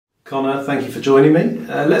Connor, thank you for joining me.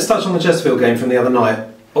 Let's touch on the Chesterfield game from the other night.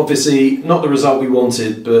 Obviously, not the result we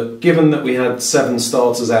wanted, but given that we had 7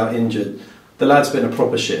 starters out injured, the lads been a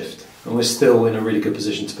proper shift, and we're still in a really good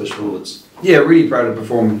position to push forwards. Yeah, really proud of the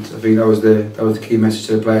performance. I think that was the key message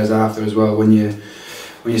to the players after as well. When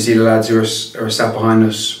you see the lads who are sat behind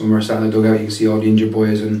us when we're sat in the dugout, you can see all the injured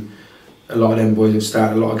boys, and a lot of them boys have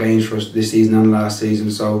started a lot of games for us this season and last season.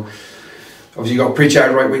 So obviously you've got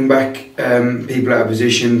Pritchard right wing back, people out of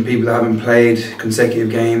position, people that haven't played consecutive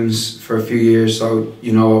games for a few years. So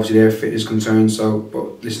obviously their fitness concerns. So,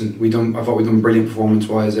 but listen, I thought we done brilliant performance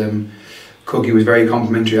wise. Cookie was very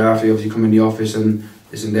complimentary after he obviously come in the office, and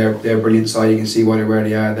listen, they're a brilliant side. You can see why they're where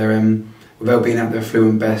they are. They're without being at their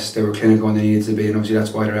fluent best, they were clinical when they needed to be, and obviously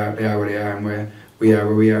that's why they are where they are and where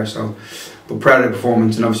we are. So, but proud of the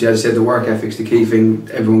performance, and obviously, as I said, the work ethic's the key thing.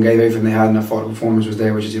 Everyone gave everything they had, and I thought the performance was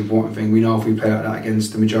there, which is the important thing. We know if we play like that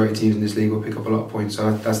against the majority of teams in this league, we'll pick up a lot of points.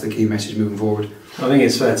 So that's the key message moving forward. I think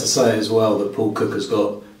it's fair to say as well that Paul Cook has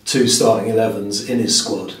got 2 starting 11s in his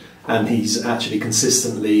squad, and he's actually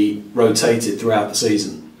consistently rotated throughout the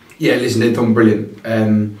season. Yeah, listen, they've done brilliant.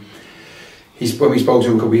 When we spoke to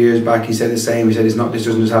him a couple of years back, he said the same. He said this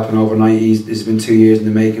doesn't just happen overnight. This has been 2 years in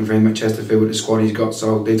the making for him at Chesterfield with the squad he's got.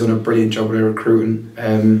 So they've done a brilliant job with their recruiting.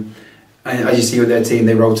 And as you see with their team,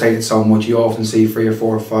 they rotated so much. You often see 3 or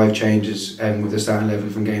 4 or 5 changes with the starting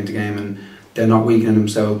 11 from game to game, and they're not weakening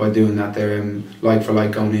themselves by doing that. They're like for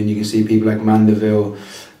like going in. You can see people like Mandeville,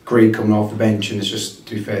 Greig coming off the bench, and it's just,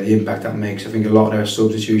 to be fair, the impact that makes. I think a lot of their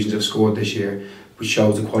substitutions have scored this year, which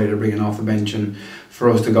shows the quality they're bringing off the bench. And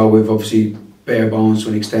for us to go with obviously bare bones to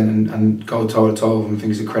an extent and go toe to toe with them, I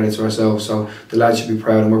think it's a credit to ourselves. So the lads should be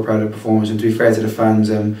proud, and we're proud of the performance. And to be fair to the fans,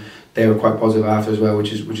 they were quite positive after as well,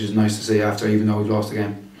 which is nice to see after, even though we've lost the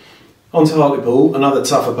game. On to Hartlepool, another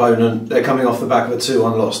tough opponent. They're coming off the back of a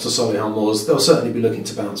 2-1 loss to Solihull Moors. They'll certainly be looking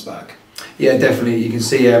to bounce back. Yeah, definitely. You can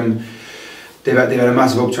see they've had a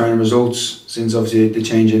massive upturn in results since obviously the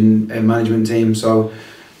change in management team. So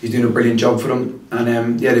he's doing a brilliant job for them,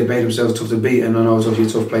 and they've made themselves tough to beat, and I know it's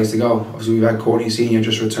obviously a tough place to go. Obviously we've had Courtney Senior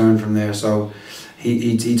just returned from there, so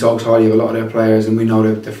he talks highly of a lot of their players, and we know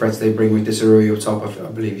the threats they bring with Disarui up top.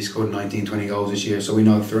 I believe he scored 19-20 goals this year, so we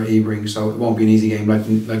know the threat he brings. So it won't be an easy game like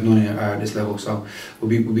none are at this level. So we'll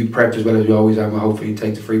be prepped as well as we always are, and we'll hopefully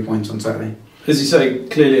take the 3 points on Saturday. As you say,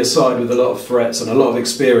 clearly a side with a lot of threats and a lot of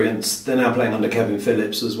experience. They're now playing under Kevin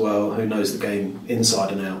Phillips as well, who knows the game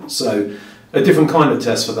inside and out. So a different kind of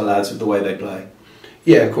test for the lads with the way they play.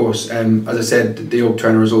 Yeah, of course. As I said, the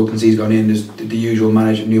upturn result since he's gone in, there's the usual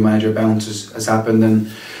new manager bounce has happened,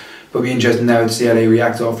 but it'll be interesting now to see how they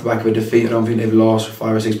react off the back of a defeat. I don't think they've lost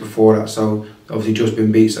 5 or 6 before that, so obviously just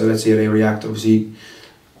been beat, so let's see how they react. Obviously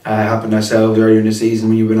happened ourselves earlier in the season.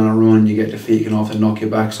 When you've been on a run, you get defeat, can often knock you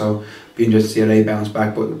back, so it'll be interesting to see how they bounce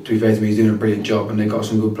back. But to be fair to me, he's doing a brilliant job, and they've got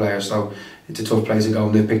some good players, so it's a tough place to go,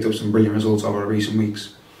 and they've picked up some brilliant results over the recent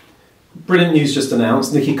weeks. Brilliant news just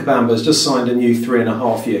announced. Nicky Kabamba has just signed a new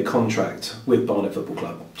 3.5-year contract with Barnet Football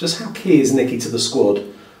Club. Just how key is Nicky to the squad,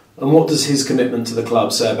 and what does his commitment to the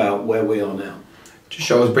club say about where we are now? Just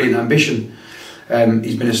shows brilliant ambition.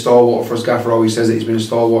 He's been a stalwart for us. Gaffer always says that he's been a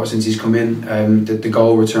stalwart since he's come in. The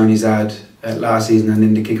goal return he's had last season and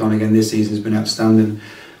then the kick on again this season has been outstanding.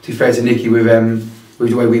 To be fair to Nicky, with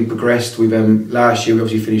the way we've progressed, last year we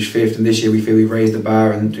obviously finished 5th, and this year we feel we've raised the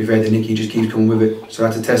bar, and to be fair to Nicky, he just keeps coming with it. So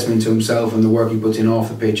that's a testament to himself and the work he puts in off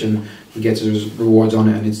the pitch, and he gets his rewards on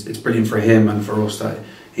it, and it's brilliant for him and for us that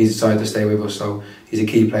he's decided to stay with us. So he's a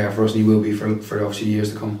key player for us, and he will be for obviously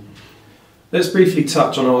years to come. Let's briefly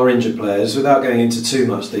touch on our injured players without going into too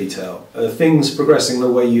much detail. Are things progressing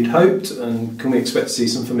the way you'd hoped, and can we expect to see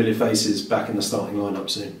some familiar faces back in the starting lineup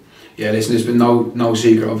soon? Yeah, listen, there's been no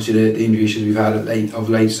secret, obviously, the injury issues we've had of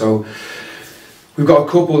late. So we've got a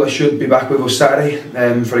couple that should be back with us Saturday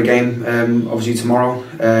for the game. Obviously tomorrow,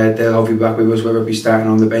 they'll hopefully be back with us, whether it be starting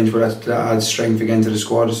on the bench, but that adds strength again to the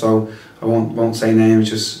squad. So I won't say names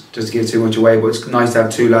just to give too much away. But it's nice to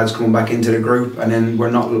have 2 lads coming back into the group, and then we're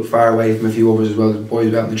not far away from a few others as well. The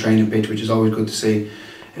boys out on the training pitch, which is always good to see.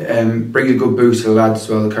 Bring a good boost to the lads as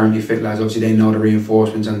well, the currently fit lads. Obviously they know the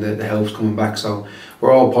reinforcements and the help's coming back, so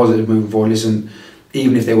we're all positive moving forward. Listen,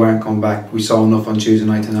 even if they weren't coming back, we saw enough on Tuesday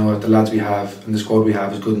night to know that the lads we have and the squad we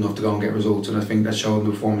have is good enough to go and get results, and I think that showed in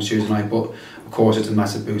the performance Tuesday night. But of course it's a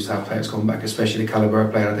massive boost to have players coming back, especially the calibre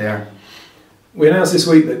of player that they are. We announced this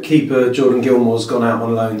week that keeper Jordan Gilmore's gone out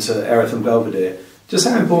on loan to Erith and Belvedere. Just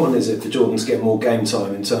how important is it for Jordan to get more game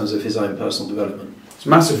time in terms of his own personal development? It's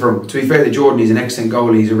massive for him. To be fair to Jordan, he's an excellent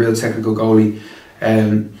goalie. He's a real technical goalie.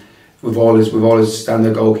 With all his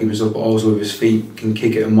standard goalkeeping stuff, but also with his feet, can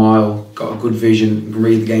kick it a mile. Got a good vision. Can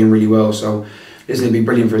read the game really well. So listen, it'd be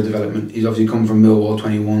brilliant for his development. He's obviously come from Millwall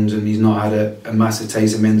 21s and he's not had a massive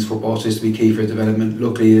taste of men's football, so this will be key for his development.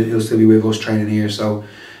 Luckily, he'll still be with us training here, so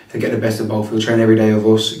he'll get the best of both. He'll train every day with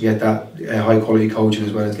us, get that high quality coaching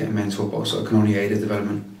as well as getting men's football, so it can only aid his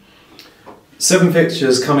development. 7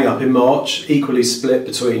 fixtures coming up in March, equally split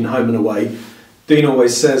between home and away. Dean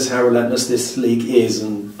always says how relentless this league is,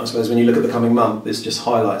 and I suppose when you look at the coming month, this just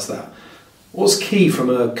highlights that. What's key from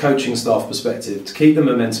a coaching staff perspective to keep the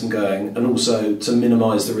momentum going and also to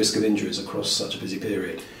minimise the risk of injuries across such a busy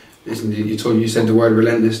period? Listen, you said the word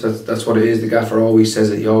relentless. That's what it is. The gaffer always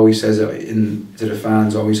says it. He always says it to the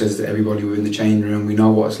fans. Always says it to everybody within the changing room. We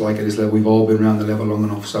know what it's like at this level. We've all been around the level long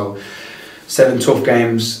enough. So 7 tough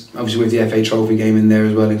games, obviously with the FA Trophy game in there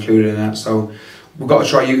as well included in that. So we've got to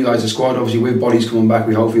try to utilise the squad. Obviously with bodies coming back,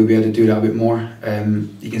 we hopefully will be able to do that a bit more.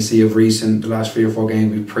 You can see of recent, the last 3 or 4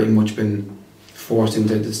 games, we've pretty much been forced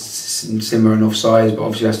into the similar enough size, but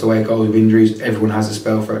obviously that's the way it goes with injuries. Everyone has a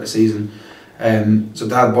spell throughout the season. So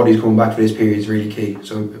to have bodies coming back for this period is really key.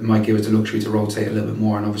 So it might give us the luxury to rotate a little bit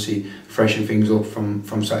more and obviously freshen things up from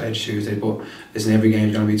Saturday to Tuesday. But listen, every game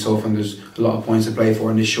is going to be tough and there's a lot of points to play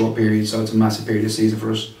for in this short period, so it's a massive period of season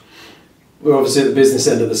for us. We're obviously at the business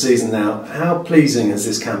end of the season now. How pleasing has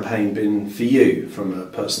this campaign been for you from a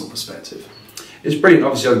personal perspective? It's brilliant.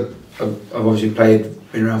 Obviously I've obviously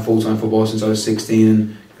been around full-time football since I was 16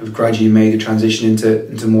 and I've gradually made the transition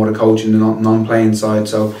into more the coaching and non-playing side.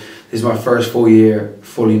 So this is my first full year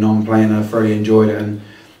fully non-playing and I've thoroughly enjoyed it, and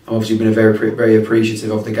I've obviously been very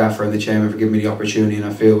appreciative of the gaffer and the chairman for giving me the opportunity, and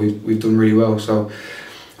I feel we've done really well. So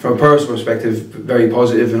from a personal perspective, very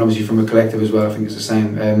positive, and obviously from a collective as well, I think it's the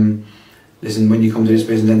same. Listen, when you come to this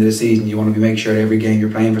business end of the season, you want to make sure that every game you're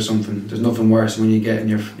playing for something. There's nothing worse than when you get in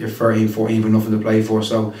your 13, 14 with nothing to play for.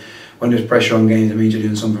 So when there's pressure on games, it means you're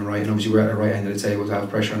doing something right, and obviously we're at the right end of the table to have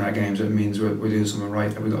pressure on our games. So it means we're doing something right,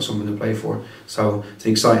 that we've got something to play for. So it's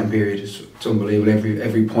an exciting period. It's unbelievable.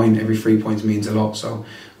 Every point, every 3 points means a lot. So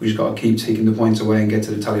we just got to keep taking the points away and get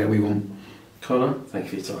to the tally that we want. Connor, thank you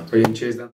for your time. Brilliant. Cheers, Dan.